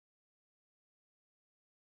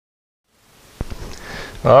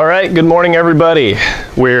All right, good morning, everybody.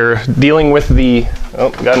 We're dealing with the...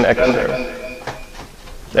 Oh, got an echo there.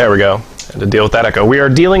 There we go. Had to deal with that echo. We are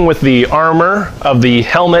dealing with the armor of the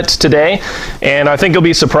helmet today, and I think you'll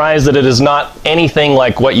be surprised that it is not anything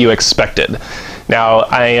like what you expected. Now,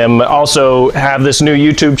 I also have this new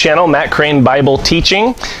YouTube channel, Matt Crane Bible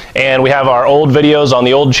Teaching, and we have our old videos on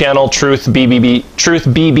the old channel, Truth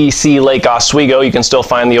BBC Lake Oswego. You can still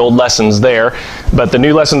find the old lessons there, but the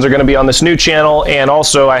new lessons are going to be on this new channel, and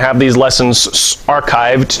also I have these lessons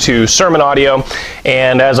archived to sermon audio,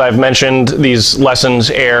 and as I've mentioned, these lessons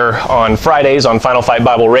air on Fridays on Final Fight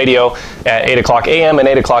Bible Radio at 8 o'clock a.m. and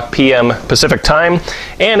 8 o'clock p.m. Pacific Time.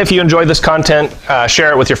 And if you enjoy this content,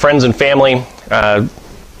 share it with your friends and family.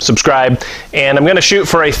 Subscribe, and I'm going to shoot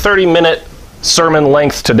for a 30-minute sermon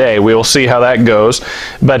length today. We will see how that goes.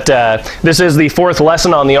 But this is the fourth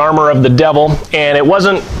lesson on the armor of the devil, and it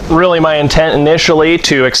wasn't really my intent initially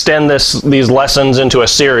to extend these lessons into a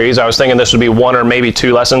series. I was thinking this would be one or maybe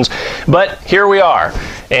two lessons, but here we are.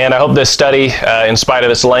 And I hope this study, in spite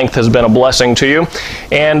of its length, has been a blessing to you.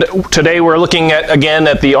 And today we're looking again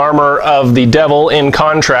at the armor of the devil in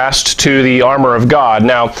contrast to the armor of God.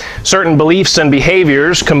 Now, certain beliefs and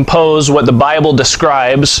behaviors compose what the Bible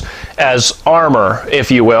describes as armor, if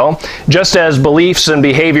you will. Just as beliefs and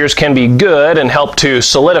behaviors can be good and help to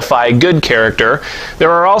solidify good character, there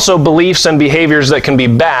are also beliefs and behaviors that can be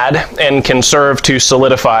bad and can serve to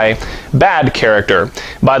solidify bad character.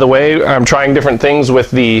 By the way, I'm trying different things with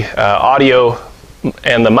the audio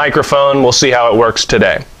and the microphone. We'll see how it works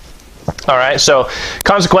today. All right, so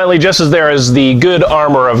consequently, just as there is the good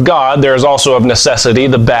armor of God, there is also of necessity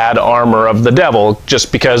the bad armor of the devil,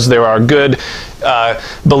 just because there are good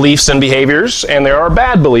beliefs and behaviors, and there are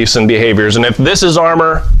bad beliefs and behaviors. And if this is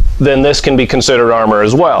armor, then this can be considered armor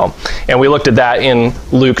as well. And we looked at that in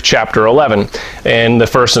Luke chapter 11 in the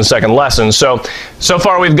first and second lessons. So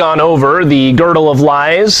far we've gone over the girdle of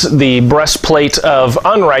lies, the breastplate of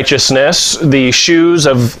unrighteousness, the shoes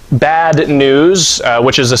of bad news,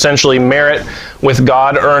 which is essentially merit with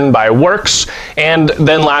God earned by works. And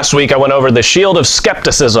then last week I went over the shield of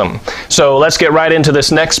skepticism. So let's get right into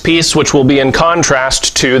this next piece, which will be in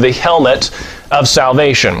contrast to the helmet of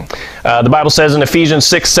salvation. The Bible says in Ephesians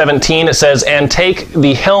 6:17, it says, "And take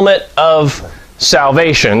the helmet of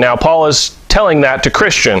salvation." Now, Paul is telling that to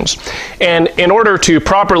Christians. And in order to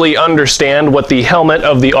properly understand what the helmet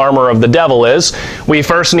of the armor of the devil is, we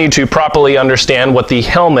first need to properly understand what the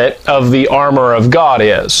helmet of the armor of God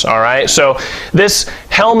is. All right? So this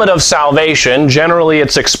helmet of salvation, generally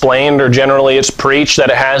it's explained or generally it's preached that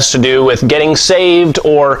it has to do with getting saved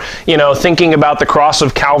or, thinking about the cross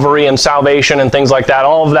of Calvary and salvation and things like that.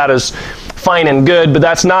 All of that is fine and good, but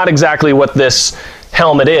that's not exactly what this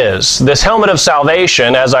helmet is. This helmet of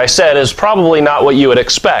salvation, as I said, is probably not what you would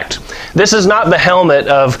expect. This is not the helmet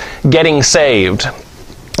of getting saved,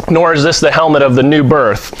 nor is this the helmet of the new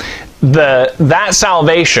birth. That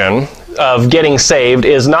salvation of getting saved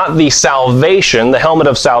is not the salvation, the helmet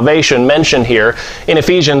of salvation mentioned here in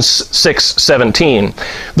Ephesians 6:17.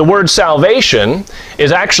 The word salvation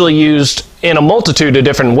is actually used in a multitude of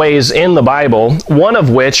different ways in the Bible, one of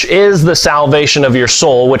which is the salvation of your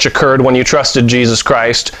soul, which occurred when you trusted Jesus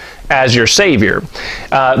Christ as your Savior.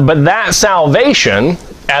 But that salvation,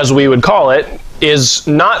 as we would call it, is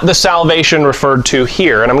not the salvation referred to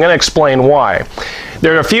here, and I'm going to explain why.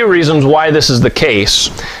 There are a few reasons why this is the case.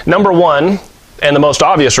 Number one, and the most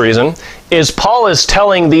obvious reason, is Paul is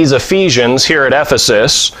telling these Ephesians here at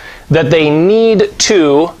Ephesus that they need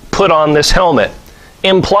to put on this helmet,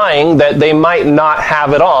 implying that they might not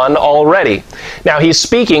have it on already. Now, he's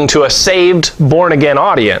speaking to a saved, born-again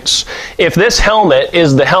audience. If this helmet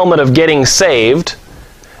is the helmet of getting saved,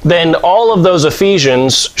 then all of those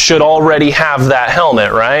Ephesians should already have that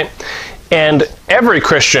helmet, right? And every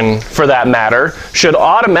Christian, for that matter, should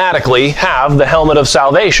automatically have the helmet of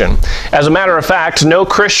salvation. As a matter of fact, no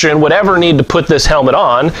Christian would ever need to put this helmet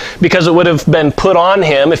on because it would have been put on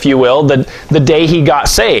him, if you will, the day he got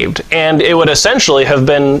saved. And it would essentially have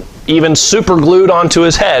been even super glued onto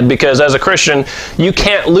his head, because as a Christian, you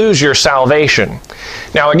can't lose your salvation.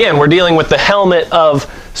 Now again, we're dealing with the helmet of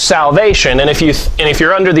salvation, and if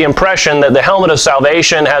you're under the impression that the helmet of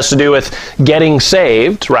salvation has to do with getting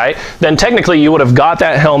saved, right, then technically you would have got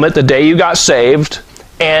that helmet the day you got saved,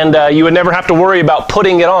 and you would never have to worry about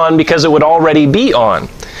putting it on because it would already be on.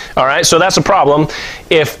 All right, so that's a problem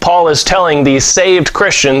if Paul is telling these saved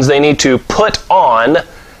Christians they need to put on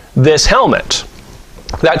this helmet.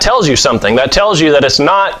 That tells you something. That tells you that it's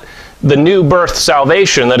not the new birth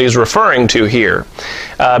salvation that he's referring to here.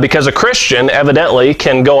 Because a Christian evidently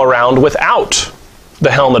can go around without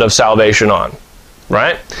the helmet of salvation on.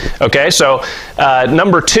 right? Okay, so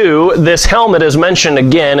number 2, this helmet is mentioned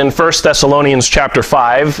again in 1 Thessalonians chapter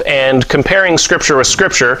 5, and comparing Scripture with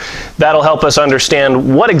Scripture, that'll help us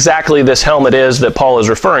understand what exactly this helmet is that Paul is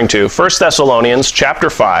referring to. 1 Thessalonians chapter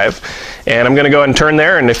 5, and I'm going to go ahead and turn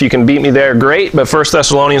there, and if you can beat me there, great, but 1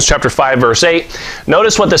 Thessalonians chapter 5, verse 8,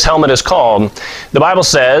 notice what this helmet is called. The Bible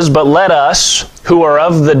says, "But let us, who are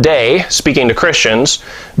of the day," speaking to Christians,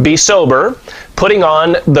 "be sober, putting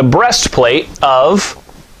on the breastplate of,"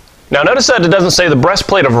 now notice that it doesn't say the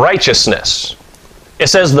breastplate of righteousness. It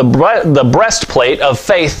says the breastplate of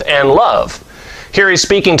faith and love. Here he's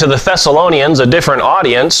speaking to the Thessalonians, a different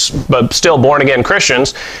audience, but still born-again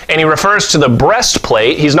Christians, and he refers to the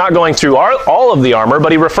breastplate. He's not going through all of the armor,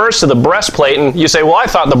 but he refers to the breastplate, and you say, well, I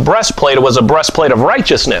thought the breastplate was a breastplate of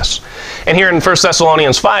righteousness. And here in 1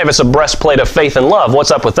 Thessalonians 5, it's a breastplate of faith and love.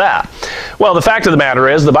 What's up with that? Well, the fact of the matter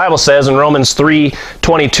is, the Bible says in Romans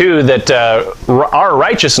 3:22 that our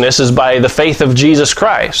righteousness is by the faith of Jesus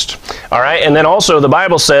Christ. All right, and then also the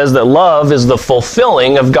Bible says that love is the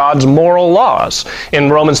fulfilling of God's moral laws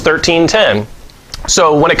in Romans 13:10.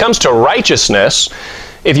 So when it comes to righteousness,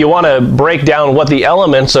 if you want to break down what the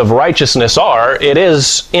elements of righteousness are, it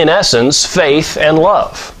is, in essence, faith and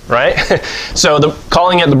love, right? So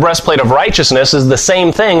calling it the breastplate of righteousness is the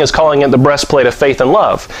same thing as calling it the breastplate of faith and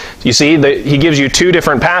love. You see, he gives you 2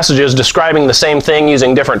 different passages describing the same thing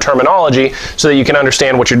using different terminology so that you can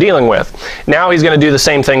understand what you're dealing with. Now he's going to do the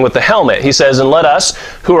same thing with the helmet. He says, "And let us,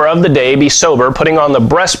 who are of the day, be sober, putting on the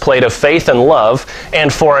breastplate of faith and love,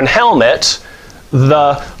 and for an helmet,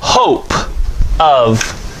 the hope of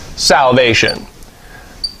salvation."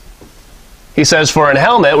 He says for an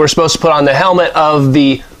helmet, we're supposed to put on the helmet of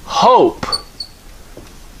the hope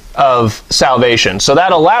of salvation. So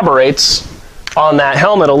that elaborates on that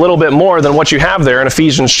helmet a little bit more than what you have there in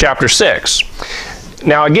Ephesians chapter 6.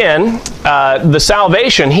 Now again, the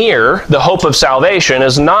salvation here, the hope of salvation,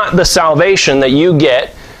 is not the salvation that you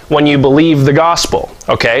get when you believe the gospel.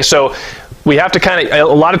 Okay, so we have to a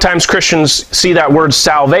lot of times Christians see that word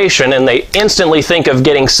salvation and they instantly think of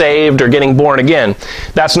getting saved or getting born again.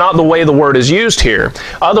 That's not the way the word is used here.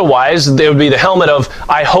 Otherwise, it would be the helmet of,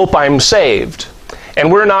 I hope I'm saved.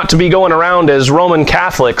 And we're not to be going around as Roman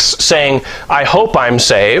Catholics saying, I hope I'm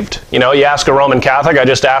saved. You know, you ask a Roman Catholic, I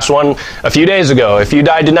just asked one a few days ago, if you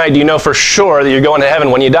died tonight, do you know for sure that you're going to heaven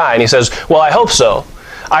when you die? And he says, well, I hope so.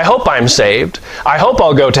 I hope I'm saved. I hope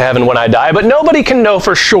I'll go to heaven when I die, but nobody can know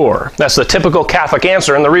for sure. That's the typical Catholic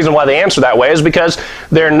answer, and the reason why they answer that way is because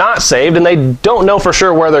they're not saved and they don't know for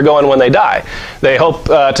sure where they're going when they die. They hope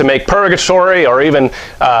to make purgatory or even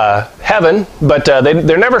heaven, but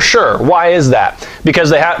they're never sure. Why is that? Because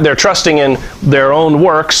they're trusting in their own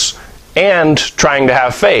works and trying to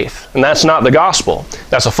have faith. And that's not the gospel.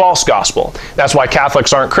 That's a false gospel. That's why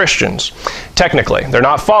Catholics aren't Christians. Technically, they're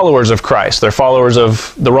not followers of Christ. They're followers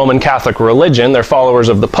of the Roman Catholic religion. They're followers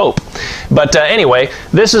of the Pope. But anyway,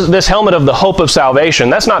 this helmet of the hope of salvation.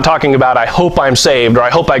 That's not talking about I hope I'm saved or I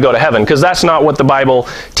hope I go to heaven, because that's not what the Bible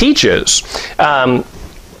teaches.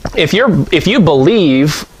 If you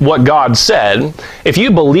believe what God said, if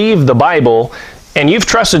you believe the Bible, and you've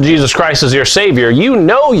trusted Jesus Christ as your Savior, you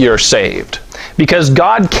know you're saved because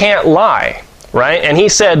God can't lie, right? And He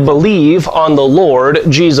said, believe on the Lord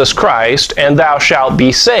Jesus Christ and thou shalt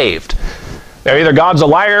be saved. Now either God's a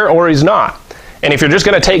liar or He's not. And if you're just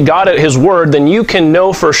going to take God at His word, then you can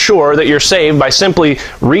know for sure that you're saved by simply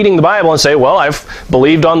reading the Bible and say, well, I've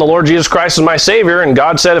believed on the Lord Jesus Christ as my Savior, and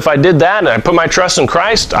God said if I did that and I put my trust in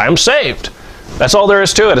Christ, I'm saved. That's all there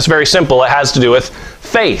is to it. It's very simple. It has to do with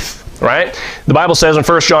faith. Right? The Bible says in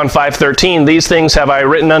 1 John 5:13, these things have I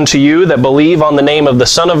written unto you that believe on the name of the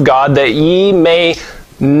Son of God, that ye may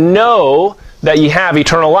know that ye have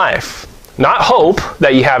eternal life. Not hope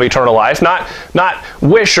that ye have eternal life, not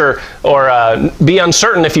wish or be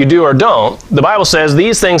uncertain if you do or don't. The Bible says,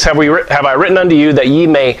 these things have I written unto you that ye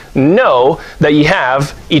may know that ye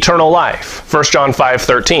have eternal life. 1 John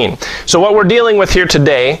 5:13. So what we're dealing with here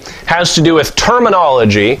today has to do with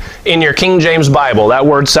terminology in your King James Bible, that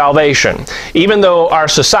word salvation. Even though our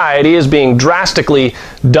society is being drastically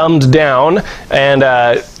dumbed down and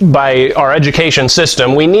by our education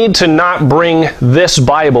system, we need to not bring this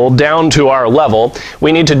Bible down to our level.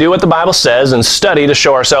 We need to do what the Bible says and study to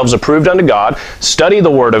show ourselves approved unto God, study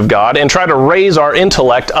the Word of God, and try to raise our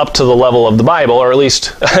intellect up to the level of the Bible, or at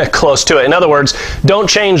least close to it. In other words, don't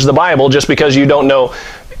change the Bible just because you don't know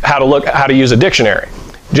how to use a dictionary.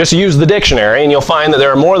 Just use the dictionary and you'll find that there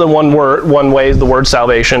are more than one way the word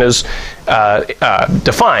salvation is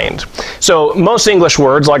defined. So most English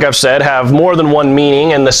words, like I've said, have more than one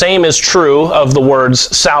meaning, and the same is true of the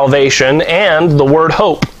words salvation and the word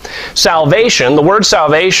hope. salvation, the word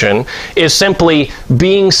salvation, is simply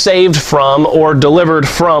being saved from or delivered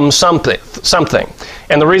from something.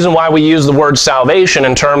 And the reason why we use the word salvation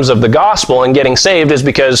in terms of the gospel and getting saved is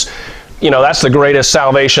because, that's the greatest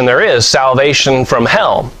salvation there is, salvation from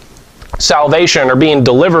hell. Salvation or being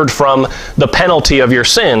delivered from the penalty of your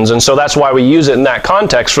sins. And so that's why we use it in that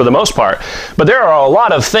context for the most part. But there are a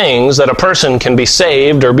lot of things that a person can be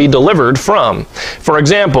saved or be delivered from. For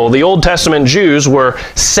example, the Old Testament Jews were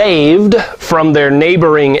saved from their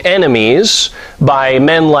neighboring enemies by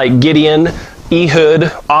men like Gideon,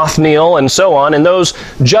 Ehud, Othniel, and so on. And those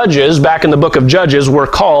judges, back in the book of Judges, were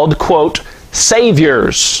called, quote,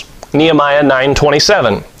 saviors. Nehemiah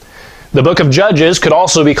 9:27. The book of Judges could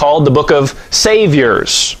also be called the book of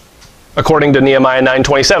saviors, according to Nehemiah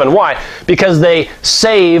 9:27. Why? Because they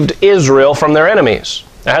saved Israel from their enemies.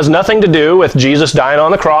 It has nothing to do with Jesus dying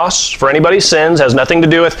on the cross for anybody's sins. It has nothing to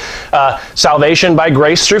do with salvation by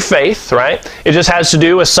grace through faith, right? It just has to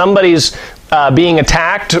do with somebody's being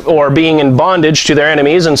attacked or being in bondage to their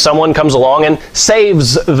enemies, and someone comes along and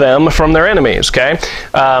saves them from their enemies, okay?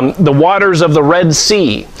 The waters of the Red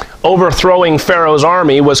Sea overthrowing Pharaoh's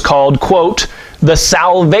army was called, quote, the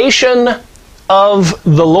salvation of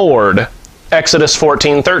the Lord, Exodus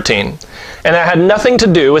 14:13. And that had nothing to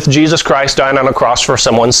do with Jesus Christ dying on a cross for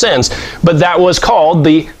someone's sins, but that was called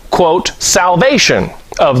the, quote, salvation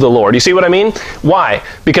of the Lord. You see what I mean? Why?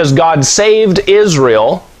 Because God saved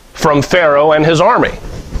Israel from Pharaoh and his army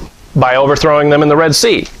by overthrowing them in the Red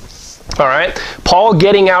Sea. All right? Paul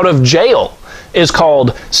getting out of jail is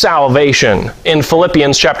called salvation in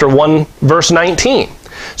Philippians chapter 1, verse 19.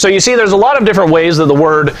 So you see, there's a lot of different ways that the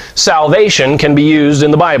word salvation can be used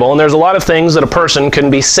in the Bible, and there's a lot of things that a person can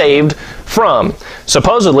be saved from.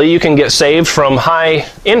 Supposedly, you can get saved from high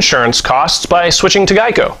insurance costs by switching to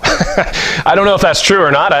Geico. I don't know if that's true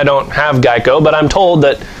or not. I don't have Geico, but I'm told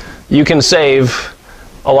that you can save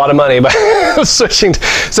a lot of money by switching.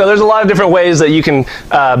 So there's a lot of different ways that you can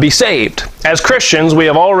be saved. As Christians, we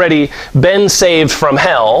have already been saved from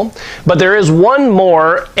hell, but there is one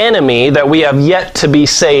more enemy that we have yet to be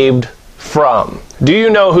saved from. Do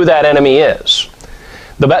you know who that enemy is?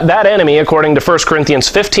 That enemy, according to 1 Corinthians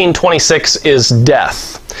 15:26, is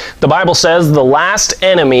death. The Bible says the last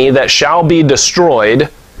enemy that shall be destroyed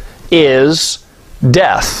is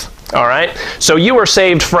death. All right? So you were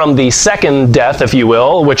saved from the second death, if you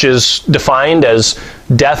will, which is defined as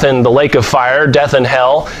death in the lake of fire, death in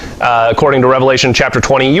hell, according to Revelation chapter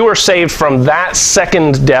 20. You were saved from that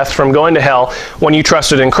second death, from going to hell, when you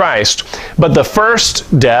trusted in Christ. But the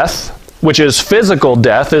first death, which is physical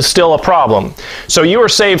death, is still a problem. So you were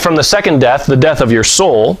saved from the second death, the death of your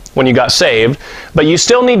soul, when you got saved, but you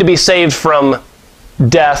still need to be saved from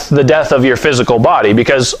death, the death of your physical body,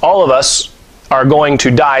 because all of us are going to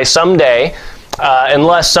die someday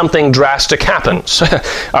unless something drastic happens.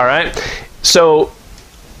 All right? So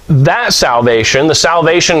that salvation, the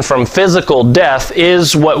salvation from physical death,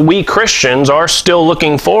 is what we Christians are still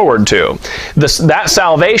looking forward to. That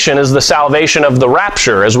salvation is the salvation of the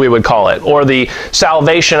rapture, as we would call it, or the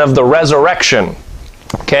salvation of the resurrection.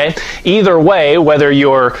 Okay? Either way, whether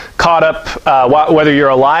you're caught up, whether you're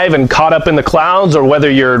alive and caught up in the clouds, or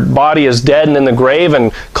whether your body is dead and in the grave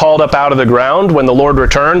and called up out of the ground when the Lord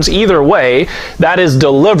returns, either way, that is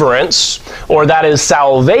deliverance, or that is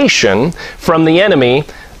salvation from the enemy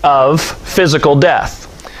of physical death.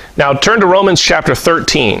 Now turn to Romans chapter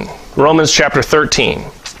 13. Romans chapter 13.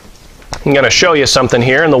 I'm going to show you something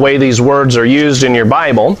here in the way these words are used in your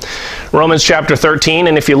Bible. Romans chapter 13,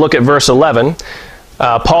 and if you look at verse 11,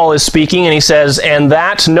 Paul is speaking, and he says, "And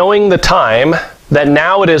that, knowing the time, that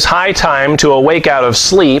now it is high time to awake out of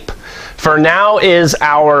sleep, for now is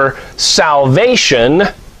our salvation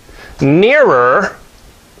nearer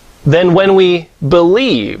than when we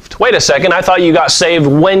believed." Wait a second, I thought you got saved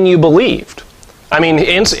when you believed. I mean,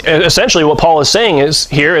 essentially what Paul is saying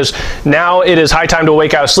here is, now it is high time to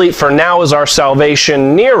awake out of sleep, for now is our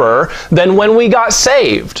salvation nearer than when we got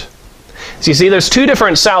saved. So you see, there's two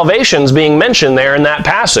different salvations being mentioned there in that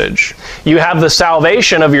passage. You have the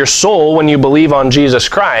salvation of your soul when you believe on Jesus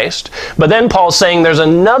Christ, but then Paul's saying there's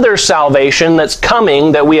another salvation that's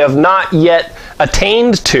coming that we have not yet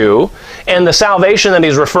attained to, and the salvation that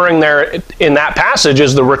he's referring there in that passage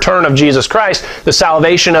is the return of Jesus Christ, the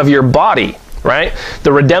salvation of your body, right?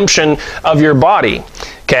 The redemption of your body.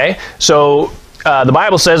 Okay? So the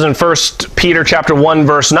Bible says in 1 Peter chapter 1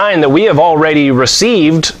 verse 9 that we have already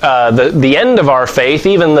received the end of our faith,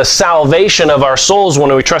 even the salvation of our souls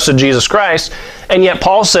when we trusted Jesus Christ, and yet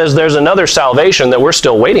Paul says there's another salvation that we're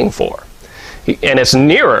still waiting for. And it's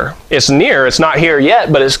nearer. It's near. It's not here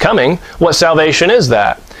yet, but it's coming. What salvation is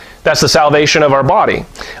that? That's the salvation of our body.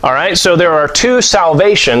 All right, so there are two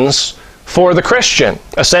salvations for the Christian,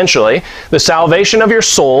 essentially. The salvation of your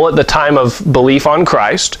soul at the time of belief on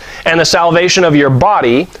Christ, and the salvation of your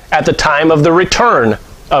body at the time of the return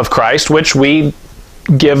of Christ, which we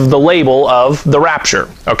give the label of the rapture.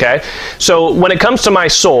 Okay? So when it comes to my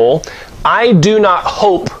soul, I do not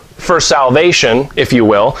hope for salvation, if you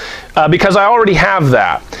will, because I already have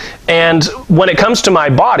that. And when it comes to my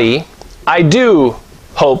body, I do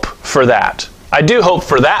hope for that. I do hope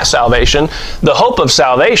for that salvation. The hope of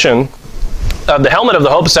salvation, the helmet of the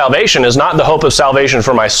hope of salvation is not the hope of salvation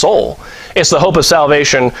for my soul. It's the hope of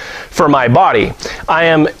salvation for my body. I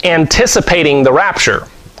am anticipating the rapture.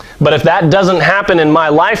 But if that doesn't happen in my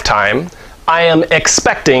lifetime, I am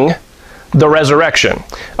expecting the resurrection.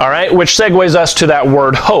 All right, which segues us to that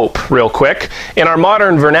word hope real quick. In our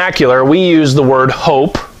modern vernacular, we use the word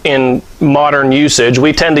hope in modern usage.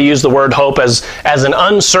 We tend to use the word hope as an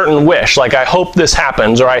uncertain wish, like I hope this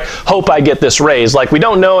happens, or I hope I get this raise. Like we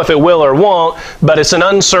don't know if it will or won't, but it's an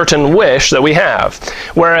uncertain wish that we have.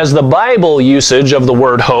 Whereas the Bible usage of the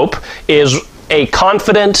word hope is a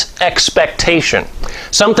confident expectation.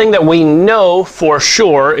 Something that we know for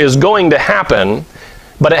sure is going to happen,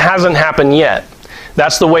 but it hasn't happened yet.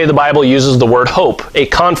 That's the way the Bible uses the word hope, a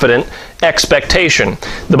confident expectation.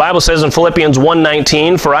 The Bible says in Philippians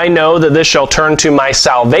 1:19, "For I know that this shall turn to my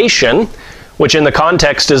salvation," which in the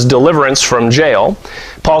context is deliverance from jail.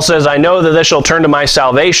 Paul says, "I know that this shall turn to my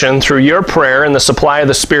salvation through your prayer and the supply of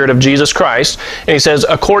the Spirit of Jesus Christ." And he says,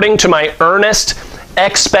 "according to my earnest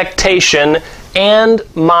expectation and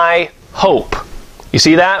my hope." You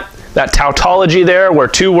see that? That tautology there where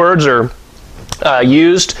two words are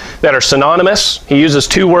used that are synonymous. He uses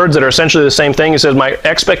two words that are essentially the same thing. He says, my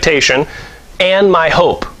expectation and my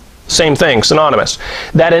hope. Same thing, synonymous.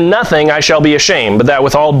 "That in nothing I shall be ashamed, but that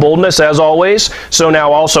with all boldness as always, so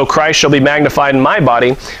now also Christ shall be magnified in my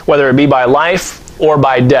body, whether it be by life or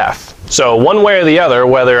by death." So one way or the other,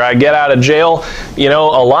 whether I get out of jail,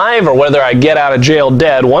 alive, or whether I get out of jail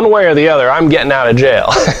dead, one way or the other, I'm getting out of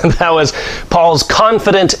jail. That was Paul's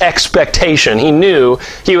confident expectation. He knew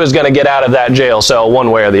he was going to get out of that jail cell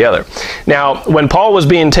one way or the other. Now, when Paul was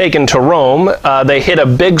being taken to Rome, they hit a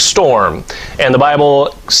big storm. And the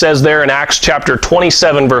Bible says there in Acts chapter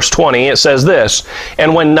 27, verse 20, it says this,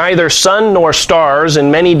 "And when neither sun nor stars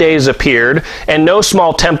in many days appeared, and no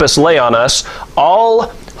small tempest lay on us,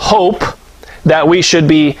 all hope that we should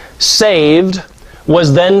be saved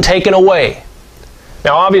was then taken away."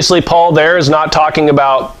 Now, obviously, Paul there is not talking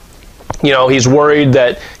about, he's worried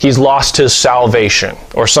that he's lost his salvation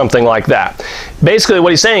or something like that. Basically,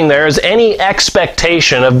 what he's saying there is any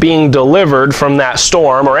expectation of being delivered from that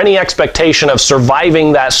storm or any expectation of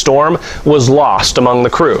surviving that storm was lost among the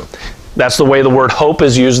crew. That's the way the word hope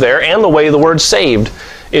is used there and the way the word saved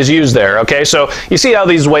is used there. Okay, so you see how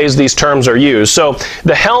these terms are used. So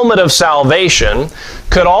the helmet of salvation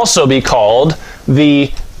could also be called the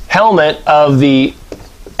helmet of the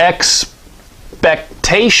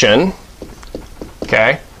expectation.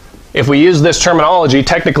 Okay, if we use this terminology,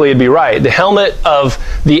 technically it'd be right. The helmet of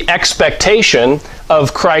the expectation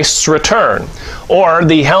of Christ's return, or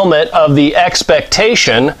the helmet of the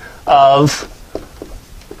expectation of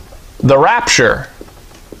the rapture.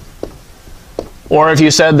 Or if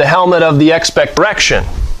you said the helmet of the expectation,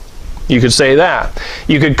 you could say that.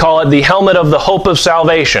 You could call it the helmet of the hope of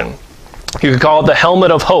salvation. You could call it the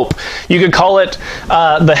helmet of hope. You could call it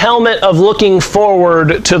the helmet of looking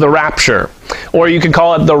forward to the rapture. Or you could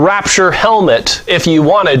call it the rapture helmet if you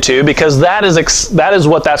wanted to, because that is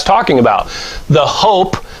what that's talking about. The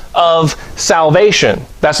hope of salvation.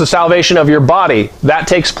 That's the salvation of your body. That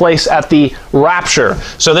takes place at the rapture.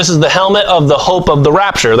 So this is the helmet of the hope of the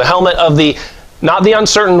rapture. The helmet of the, not the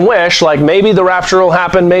uncertain wish, like maybe the rapture will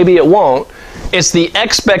happen, maybe it won't. It's the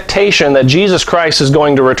expectation that Jesus Christ is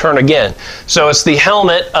going to return again. So it's the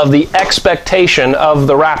helmet of the expectation of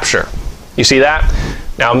the rapture. You see that?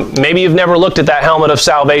 Now, maybe you've never looked at that helmet of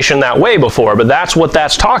salvation that way before, but that's what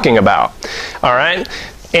that's talking about. All right?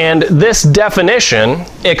 And this definition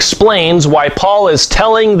explains why Paul is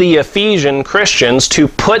telling the Ephesian Christians to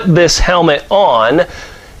put this helmet on,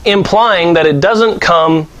 implying that it doesn't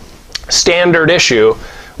come standard issue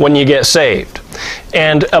when you get saved.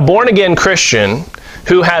 And a born-again Christian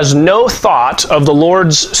who has no thought of the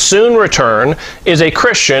Lord's soon return is a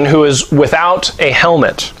Christian who is without a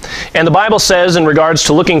helmet. And the Bible says in regards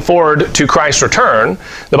to looking forward to Christ's return,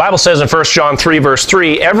 the Bible says in 1 John 3 verse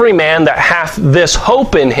 3, "Every man that hath this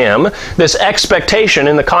hope in him," this expectation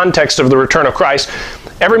in the context of the return of Christ,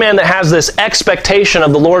 "every man that has this expectation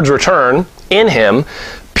of the Lord's return in him,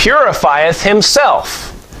 purifieth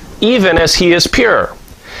himself, even as he is pure.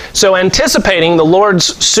 So anticipating the Lord's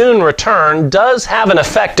soon return does have an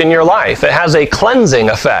effect in your life. It has a cleansing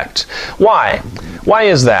effect. Why? Why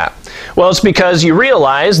is that? Well, it's because you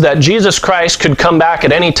realize that Jesus Christ could come back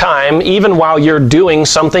at any time, even while you're doing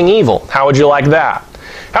something evil. How would you like that?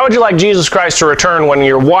 How would you like Jesus Christ to return when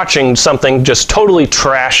you're watching something just totally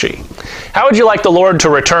trashy? How would you like the Lord to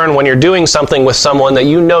return when you're doing something with someone that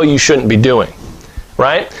you know you shouldn't be doing?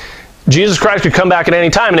 Right? Jesus Christ could come back at any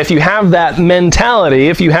time, and if you have that mentality,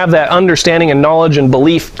 if you have that understanding and knowledge and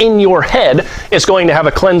belief in your head, it's going to have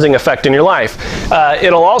a cleansing effect in your life.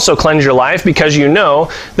 It'll also cleanse your life because you know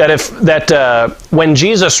that when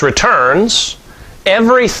Jesus returns,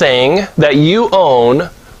 everything that you own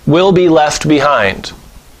will be left behind.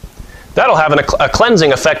 That'll have a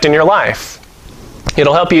cleansing effect in your life.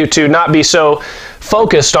 It'll help you to not be so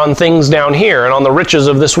focused on things down here and on the riches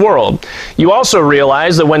of this world. You also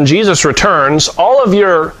realize that when Jesus returns, all of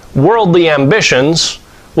your worldly ambitions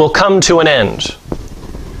will come to an end.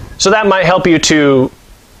 So that might help you to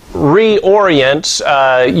reorient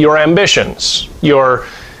your ambitions, your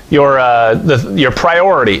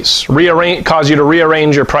priorities, cause you to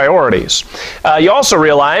rearrange your priorities. You also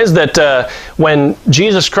realize that when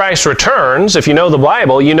Jesus Christ returns, if you know the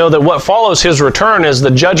Bible, you know that what follows his return is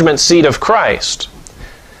the judgment seat of Christ.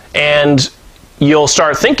 And you'll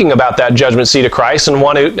start thinking about that judgment seat of Christ and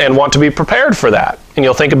want to be prepared for that. And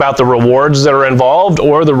you'll think about the rewards that are involved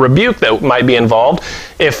or the rebuke that might be involved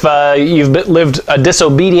if you've lived a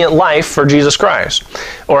disobedient life for Jesus Christ,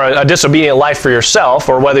 or a disobedient life for yourself,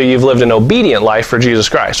 or whether you've lived an obedient life for Jesus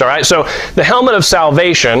Christ. All right. So the helmet of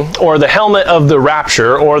salvation, or the helmet of the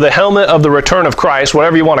rapture, or the helmet of the return of Christ,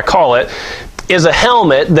 whatever you want to call it, is a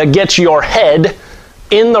helmet that gets your head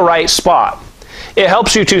in the right spot. It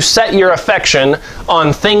helps you to set your affection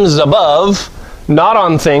on things above, not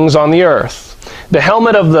on things on the earth. The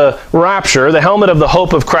helmet of the rapture, the helmet of the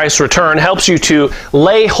hope of Christ's return, helps you to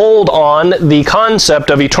lay hold on the concept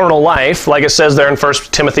of eternal life, like it says there in 1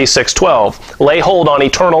 Timothy 6:12. Lay hold on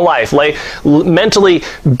eternal life. Mentally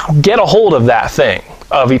get a hold of that thing,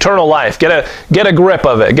 of eternal life. Get a grip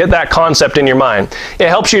of it. Get that concept in your mind. It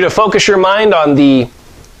helps you to focus your mind on the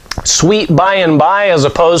sweet by and by as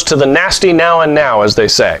opposed to the nasty now and now, as they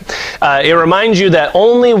say. It reminds you that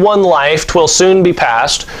only one life will soon be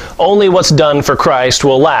past. Only what's done for Christ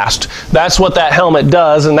will last. That's what that helmet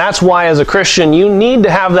does, and that's why as a Christian you need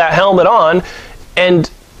to have that helmet on,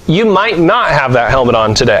 and you might not have that helmet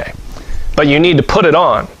on today, but you need to put it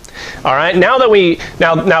on. All right, now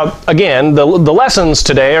again, the lessons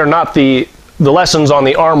today are not the lessons on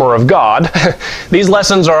the armor of God. These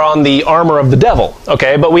lessons are on the armor of the devil,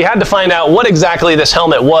 okay? But we had to find out what exactly this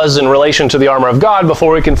helmet was in relation to the armor of God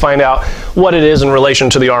before we can find out what it is in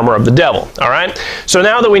relation to the armor of the devil, all right? So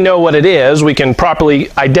now that we know what it is, we can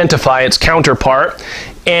properly identify its counterpart.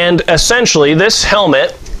 And essentially, this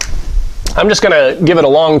helmet, I'm just going to give it a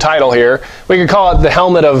long title here. We could call it the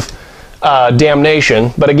helmet of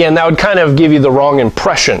damnation, but again, that would kind of give you the wrong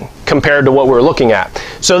impression compared to what we're looking at.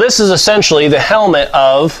 So this is essentially the helmet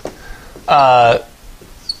of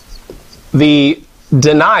the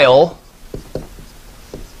denial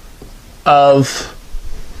of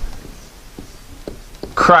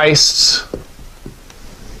Christ's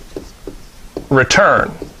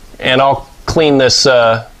return. And I'll clean this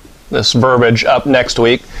verbiage up next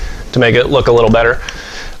week to make it look a little better.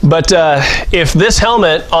 But if this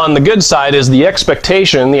helmet on the good side is the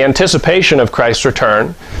expectation, the anticipation of Christ's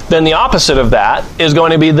return, then the opposite of that is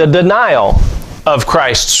going to be the denial of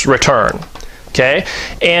Christ's return. Okay?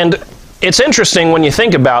 And it's interesting when you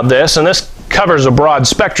think about this, and this covers a broad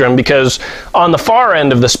spectrum, because on the far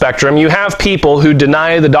end of the spectrum, you have people who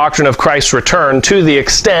deny the doctrine of Christ's return to the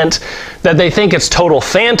extent that they think it's total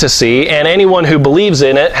fantasy, and anyone who believes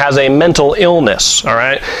in it has a mental illness, all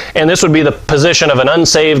right? And this would be the position of an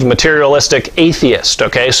unsaved, materialistic atheist,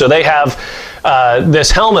 okay? So they have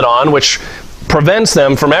this helmet on, which prevents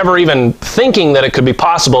them from ever even thinking that it could be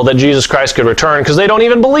possible that Jesus Christ could return, because they don't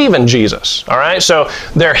even believe in Jesus, all right? So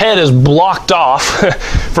their head is blocked off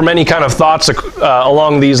from any kind of thoughts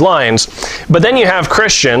along these lines. But then you have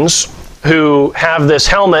Christians who have this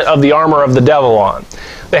helmet of the armor of the devil on.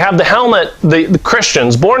 They have the helmet, the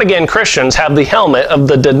Christians, born-again Christians, have the helmet of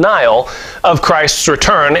the denial of Christ's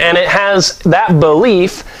return, and it has, that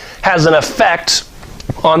belief has an effect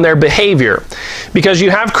on their behavior. Because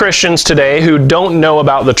you have Christians today who don't know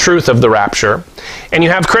about the truth of the rapture, and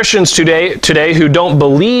you have Christians today who don't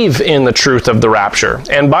believe in the truth of the rapture.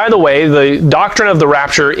 And by the way, the doctrine of the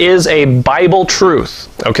rapture is a Bible truth,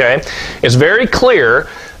 okay? It's very clear,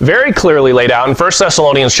 very clearly laid out in 1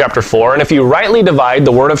 Thessalonians chapter 4, and if you rightly divide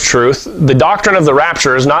the word of truth, the doctrine of the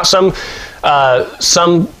rapture is not some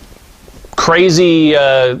crazy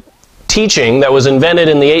teaching that was invented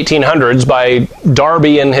in the 1800s by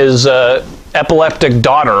Darby and his epileptic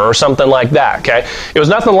daughter or something like that, okay? It was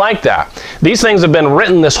nothing like that. These things have been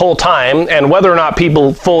written this whole time, and whether or not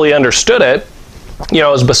people fully understood it,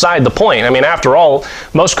 is beside the point. I mean, after all,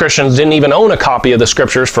 most Christians didn't even own a copy of the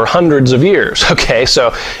Scriptures for hundreds of years, okay?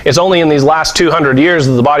 So it's only in these last 200 years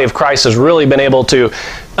that the body of Christ has really been able to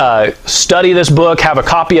study this book, have a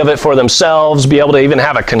copy of it for themselves, be able to even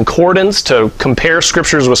have a concordance to compare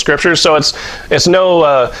Scriptures with Scriptures. So it's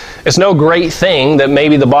no great thing that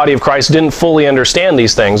maybe the body of Christ didn't fully understand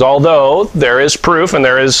these things, although there is proof and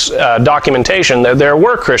there is documentation that there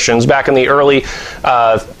were Christians back in the early,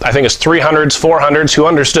 I think it's 300s, 400s, who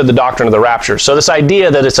understood the doctrine of the rapture. So this idea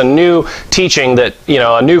that it's a new teaching, that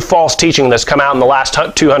a new false teaching that's come out in the last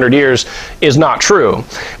 200 years is not true.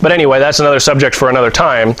 But anyway, that's another subject for another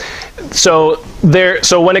time. So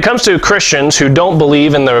when it comes to Christians who don't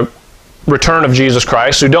believe in the return of Jesus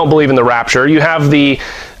Christ, who don't believe in the rapture, you have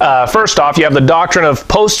first off, you have the doctrine of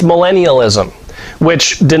postmillennialism,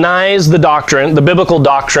 which denies the biblical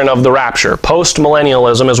doctrine of the rapture.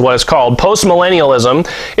 Postmillennialism is what it's called. Postmillennialism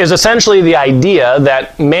is essentially the idea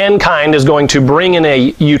that mankind is going to bring in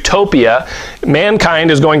a utopia.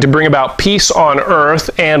 Mankind is going to bring about peace on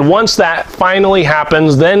earth, and once that finally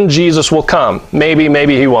happens, then Jesus will come. Maybe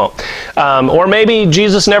he won't. Or maybe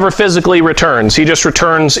Jesus never physically returns. He just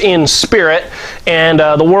returns in spirit, and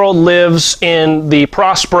the world lives in the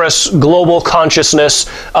prosperous global consciousness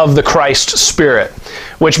of the Christ Spirit,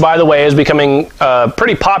 which, by the way, is becoming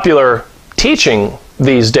pretty popular teaching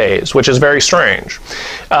these days, which is very strange.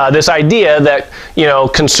 This idea that,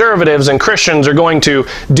 conservatives and Christians are going to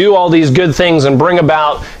do all these good things and bring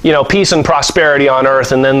about, peace and prosperity on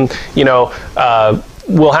earth, and then,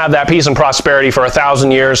 we'll have that peace and prosperity for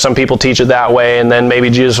 1,000 years. Some people teach it that way, and then maybe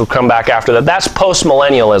Jesus will come back after that. That's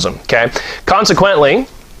postmillennialism, okay? Consequently,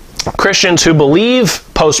 Christians who believe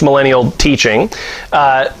postmillennial teaching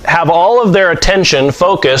have all of their attention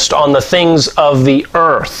focused on the things of the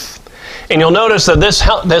earth. And you'll notice that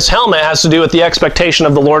this helmet has to do with the expectation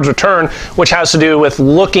of the Lord's return, which has to do with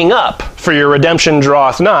looking up, for your redemption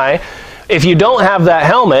draweth nigh. If you don't have that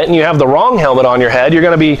helmet and you have the wrong helmet on your head, you're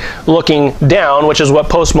going to be looking down, which is what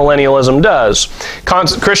postmillennialism does.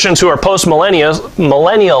 Christians who are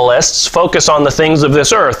postmillennialists focus on the things of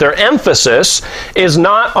this earth. Their emphasis is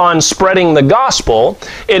not on spreading the gospel,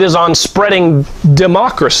 it is on spreading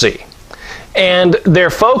democracy. And their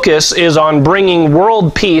focus is on bringing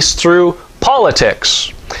world peace through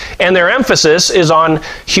politics. And their emphasis is on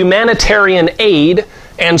humanitarian aid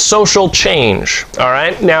and social change. All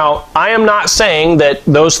right? Now, I am not saying that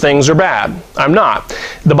those things are bad. I'm not.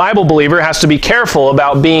 The Bible believer has to be careful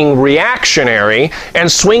about being reactionary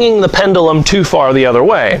and swinging the pendulum too far the other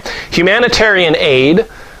way. Humanitarian aid,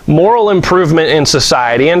 moral improvement in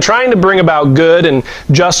society, and trying to bring about good and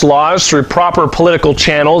just laws through proper political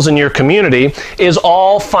channels in your community is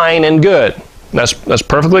all fine and good. That's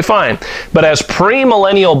perfectly fine. But as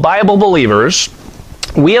premillennial Bible believers,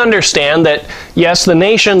 we understand that, yes, the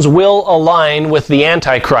nations will align with the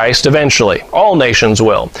Antichrist eventually. All nations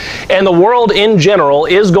will. And the world in general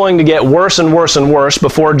is going to get worse and worse and worse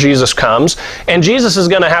before Jesus comes. And Jesus is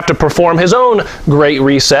going to have to perform his own great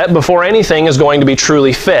reset before anything is going to be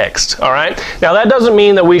truly fixed. All right? Now, that doesn't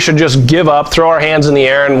mean that we should just give up, throw our hands in the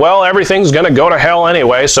air, and, well, everything's going to go to hell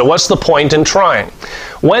anyway, so what's the point in trying?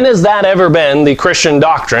 When has that ever been the Christian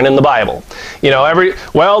doctrine in the Bible?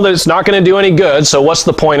 It's not going to do any good, so what's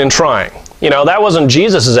the point in trying? That wasn't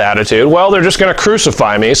Jesus' attitude. Well, they're just going to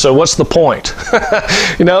crucify me, so what's the point?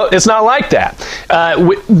 It's not like that.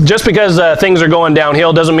 Just because things are going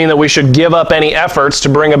downhill doesn't mean that we should give up any efforts to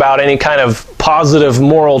bring about any kind of positive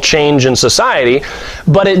moral change in society,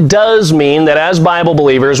 but it does mean that as Bible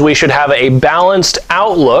believers, we should have a balanced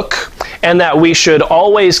outlook, and that we should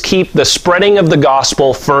always keep the spreading of the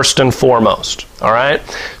gospel first and foremost. All right?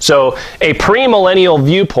 So a premillennial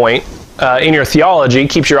viewpoint in your theology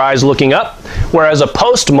keeps your eyes looking up, whereas a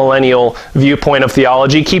post-millennial viewpoint of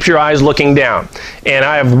theology keeps your eyes looking down. And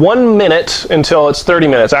I have 1 minute until it's 30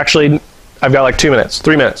 minutes. Actually, I've got like 2 minutes,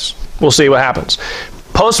 3 minutes. We'll see what happens.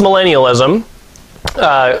 Post-millennialism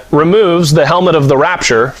removes the helmet of the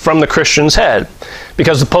rapture from the Christian's head,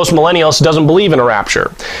 because the postmillennialist doesn't believe in a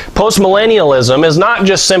rapture. Postmillennialism is not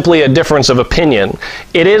just simply a difference of opinion.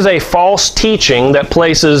 It is a false teaching that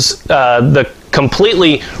places the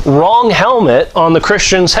completely wrong helmet on the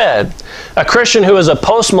Christian's head. a Christian who is a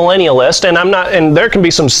post-millennialist, and there can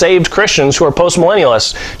be some saved Christians who are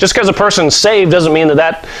post-millennialists. Just because a person's saved doesn't mean that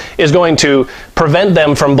that is going to prevent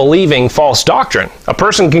them from believing false doctrine. A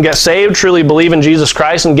person can get saved, truly believe in Jesus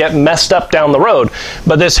Christ, and get messed up down the road.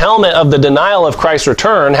 But this helmet of the denial of Christ's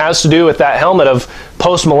return has to do with that helmet of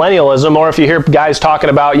post-millennialism, or if you hear guys talking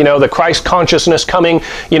about, the Christ consciousness coming,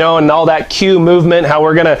 and all that Q movement, how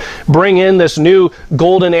we're going to bring in this new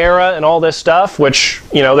golden era and all this stuff, which,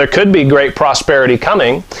 there could be great prosperity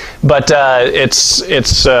coming, but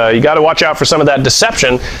you got to watch out for some of that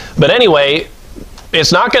deception. But anyway,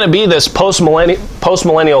 it's not going to be this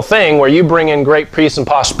post-millennial thing where you bring in great peace and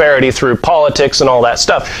prosperity through politics and all that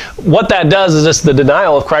stuff. What that does is it's the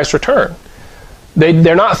denial of Christ's return.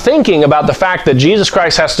 They're not thinking about the fact that Jesus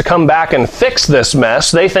Christ has to come back and fix this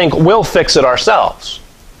mess. They think we'll fix it ourselves,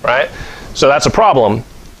 right? So that's a problem.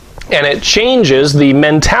 And it changes the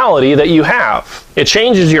mentality that you have. It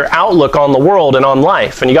changes your outlook on the world and on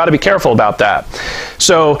life, and you got to be careful about that.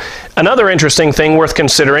 So another interesting thing worth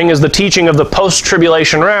considering is the teaching of the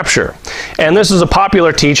post-tribulation rapture. And this is a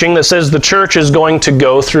popular teaching that says the church is going to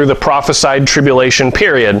go through the prophesied tribulation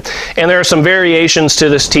period. And there are some variations to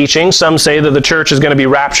this teaching. Some say that the church is going to be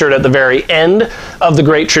raptured at the very end of the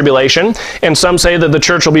Great Tribulation, and some say that the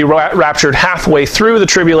church will be raptured halfway through the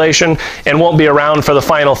tribulation and won't be around for the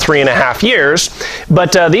final 3.5 years.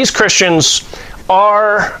 But these Christians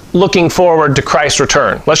are looking forward to Christ's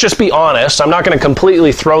return. Let's just be honest. I'm not going to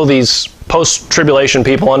completely throw these post-tribulation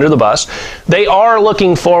people under the bus. They are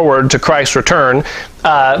looking forward to Christ's return,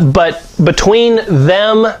 but between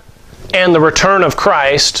them and the return of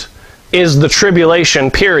Christ is the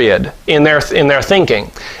tribulation period in their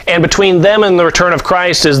thinking. And between them and the return of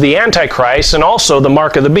Christ is the Antichrist and also the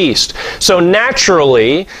mark of the beast. So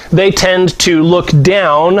naturally, they tend to look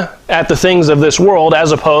down at the things of this world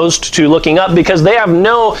as opposed to looking up, because they have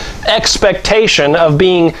no expectation of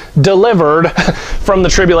being delivered from the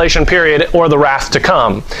tribulation period or the wrath to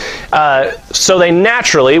come. So they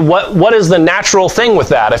naturally, what is the natural thing with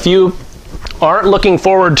that? If you aren't looking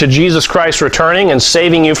forward to Jesus Christ returning and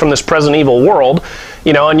saving you from this present evil world,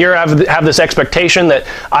 and you have this expectation that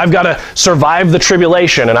I've got to survive the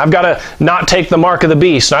tribulation, and I've got to not take the mark of the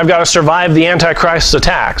beast, and I've got to survive the Antichrist's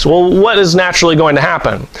attacks. Well, what is naturally going to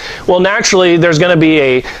happen? Well, naturally, there's going to be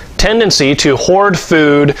a tendency to hoard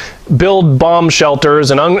food, build bomb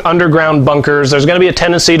shelters and underground bunkers. There's going to be a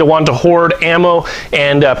tendency to want to hoard ammo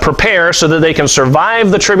and prepare so that they can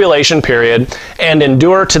survive the tribulation period and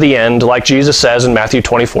endure to the end, like Jesus says in Matthew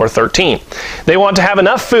 24:13. They want to have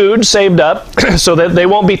enough food saved up so that they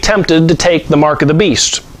won't be tempted to take the mark of the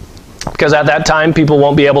beast, because at that time people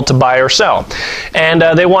won't be able to buy or sell. And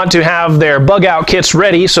they want to have their bug-out kits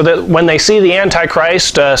ready so that when they see the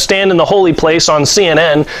Antichrist stand in the holy place on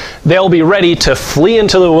CNN, they'll be ready to flee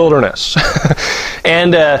into the wilderness.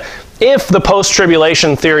 And if the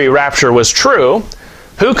post-tribulation theory rapture was true,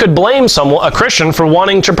 who could blame a Christian for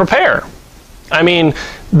wanting to prepare? I mean,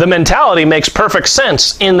 the mentality makes perfect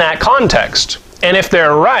sense in that context. And if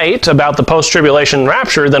they're right about the post-tribulation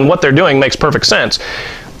rapture, then what they're doing makes perfect sense.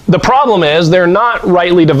 The problem is they're not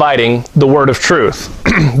rightly dividing the word of truth.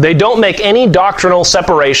 They don't make any doctrinal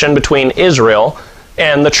separation between Israel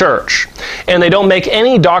and the church. And they don't make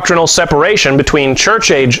any doctrinal separation between church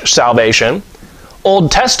age salvation, Old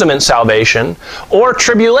Testament salvation, or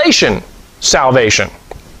tribulation salvation.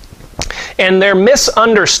 And their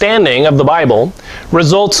misunderstanding of the Bible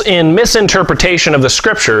results in misinterpretation of the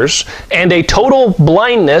Scriptures and a total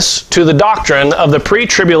blindness to the doctrine of the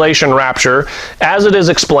pre-tribulation rapture as it is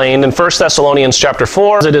explained in 1 Thessalonians chapter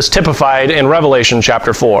 4, as it is typified in Revelation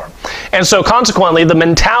chapter 4. And so consequently, the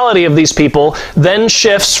mentality of these people then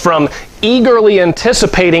shifts from eagerly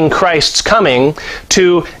anticipating Christ's coming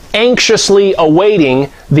to anxiously awaiting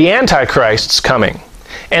the Antichrist's coming.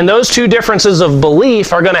 And those two differences of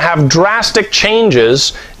belief are going to have drastic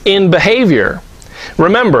changes in behavior.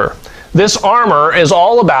 Remember, this armor is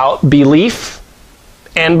all about belief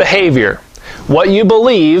and behavior. What you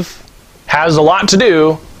believe has a lot to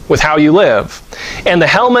do with how you live. And the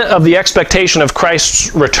helmet of the expectation of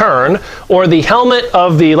Christ's return, or the helmet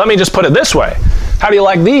of the, let me just put it this way. How do you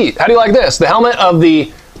like this? The helmet of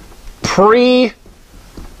the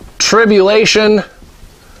pre-tribulation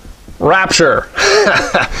rapture.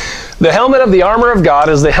 The helmet of the armor of God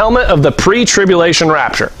is the helmet of the pre-tribulation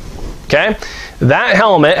rapture. Okay? That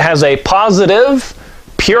helmet has a positive,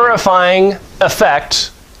 purifying effect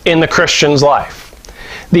in the Christian's life.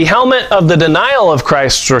 The helmet of the denial of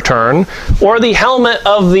Christ's return, or the helmet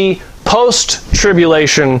of the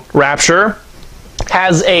post-tribulation rapture,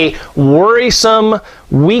 has a worrisome,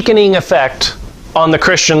 weakening effect on the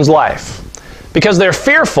Christian's life. because they're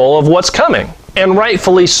fearful of what's coming. And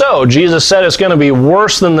rightfully so. Jesus said it's going to be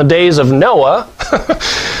worse than the days of Noah.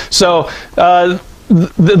 So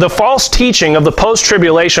the false teaching of the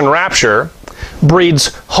post-tribulation rapture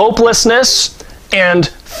breeds hopelessness and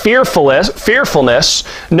fearfulness,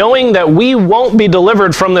 knowing that we won't be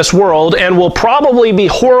delivered from this world and will probably be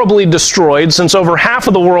horribly destroyed, since over half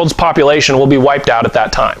of the world's population will be wiped out at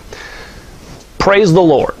that time. Praise the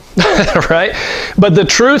Lord. Right? But the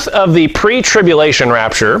truth of the pre-tribulation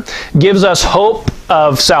rapture gives us hope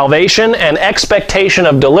of salvation and expectation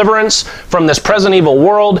of deliverance from this present evil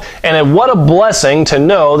world, and what a blessing to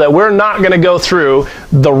know that we're not going to go through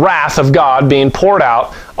the wrath of God being poured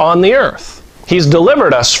out on the earth. He's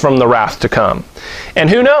delivered us from the wrath to come. And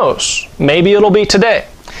who knows? Maybe it'll be today.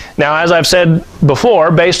 Now, as I've said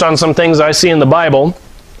before, based on some things I see in the Bible,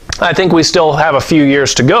 I think we still have a few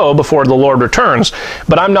years to go before the Lord returns.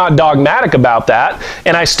 But I'm not dogmatic about that,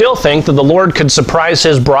 and I still think that the Lord could surprise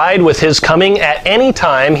His bride with His coming at any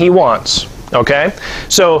time He wants. Okay?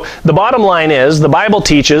 So the bottom line is, the Bible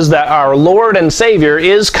teaches that our Lord and Savior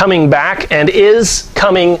is coming back and is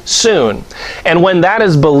coming soon. And when that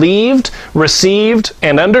is believed, received,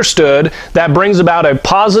 and understood, that brings about a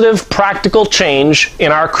positive, practical change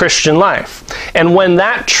in our Christian life. And when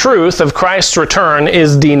that truth of Christ's return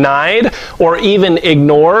is denied or even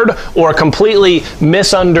ignored or completely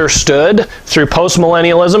misunderstood through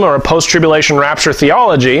postmillennialism or a post-tribulation rapture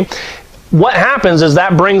theology, what happens is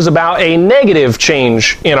that brings about a negative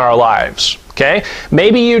change in our lives. Okay?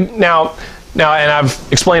 Maybe you now, and I've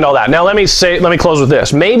explained all that. Now let me close with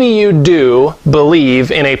this. Maybe you do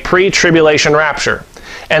believe in a pre-tribulation rapture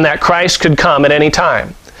and that Christ could come at any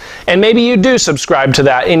time. And maybe you do subscribe to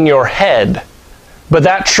that in your head, but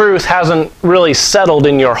that truth hasn't really settled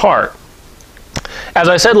in your heart. As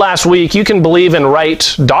I said last week, you can believe in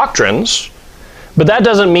right doctrines, but that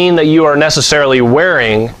doesn't mean that you are necessarily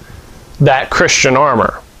wearing that Christian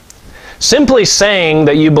armor. Simply saying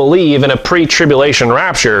that you believe in a pre-tribulation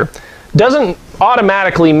rapture doesn't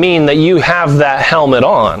automatically mean that you have that helmet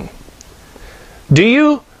on. Do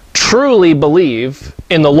you truly believe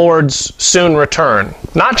in the Lord's soon return?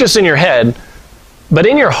 Not just in your head, but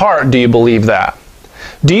in your heart, do you believe that?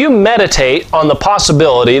 Do you meditate on the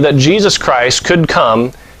possibility that Jesus Christ could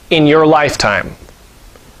come in your lifetime?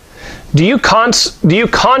 Do you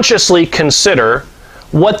consciously consider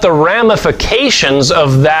what the ramifications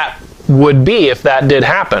of that would be if that did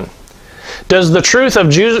happen? Does the truth of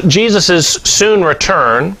Jesus' soon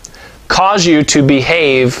return cause you to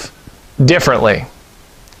behave differently?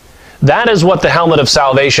 That is what the helmet of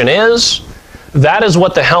salvation is. That is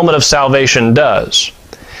what the helmet of salvation does.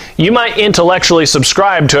 You might intellectually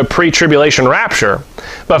subscribe to a pre-tribulation rapture,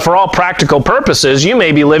 but for all practical purposes, you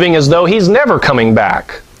may be living as though He's never coming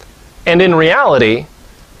back. And in reality,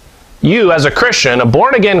 you as a Christian, a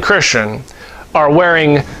born-again Christian, are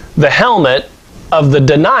wearing the helmet of the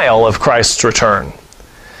denial of Christ's return.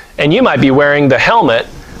 And you might be wearing the helmet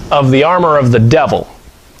of the armor of the devil.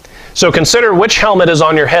 So consider which helmet is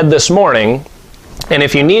on your head this morning, and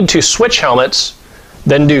if you need to switch helmets,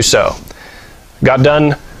 then do so. Got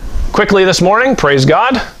done quickly this morning. Praise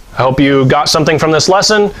God. I hope you got something from this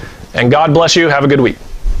lesson, and God bless you. Have a good week.